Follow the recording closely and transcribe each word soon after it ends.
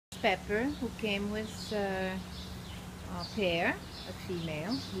Pepper, who came with a pair, a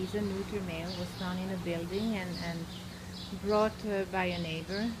female. He's a neuter male, was found in a building and brought by a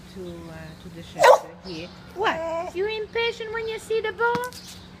neighbor to the shelter here. What? You're impatient when you see the ball?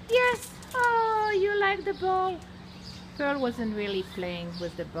 Yes. Oh, you like the ball. Pearl wasn't really playing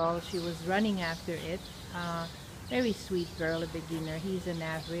with the ball. She was running after it. Very sweet Pearl, a beginner. He's an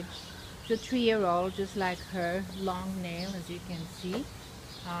average. He's a 3-year-old, just like her. Long nail, as you can see.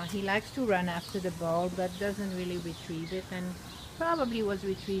 He likes to run after the ball, but doesn't really retrieve it, and probably was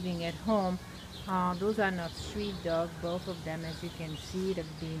retrieving at home. Those are not street dogs, both of them, as you can see.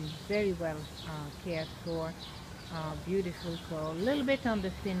 They've been very well cared for. Beautiful coat, a little bit on the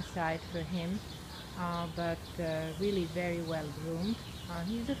thin side for him, but really very well groomed.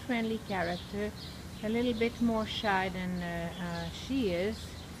 He's a friendly character, a little bit more shy than she is,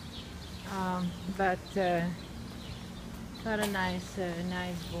 but got a nice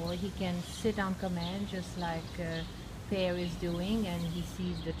boy. He can sit on command, just like Pear is doing, and he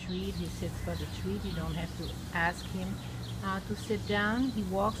sees the treat, he sits for the treat. You don't have to ask him to sit down. He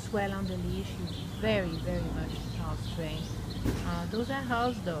walks well on the leash. He's very much house trained. Those are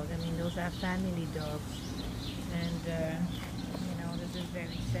house dogs. I mean, those are family dogs, and you know, this is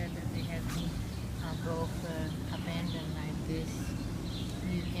very sad that they have been both abandoned like this.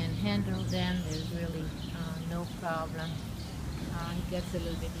 You can handle them. There's really no problem. He gets a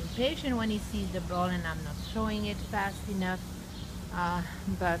little bit impatient when he sees the ball and I'm not throwing it fast enough,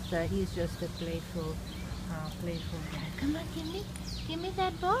 but he's just a playful guy. Come on, give me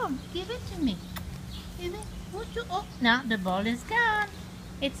that ball. Give it to me. Give it. Oh, now the ball is gone.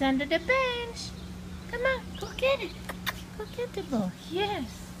 It's under the bench. Come on, go get it. Go get the ball. Yes.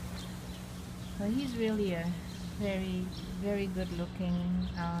 So he's really a very good looking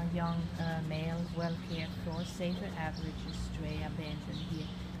young male, well cared for. Safer average is stray, abandoned here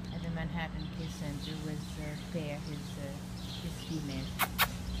at the Manhattan Kiss Center with Pear, his female.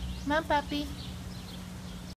 Come on, puppy.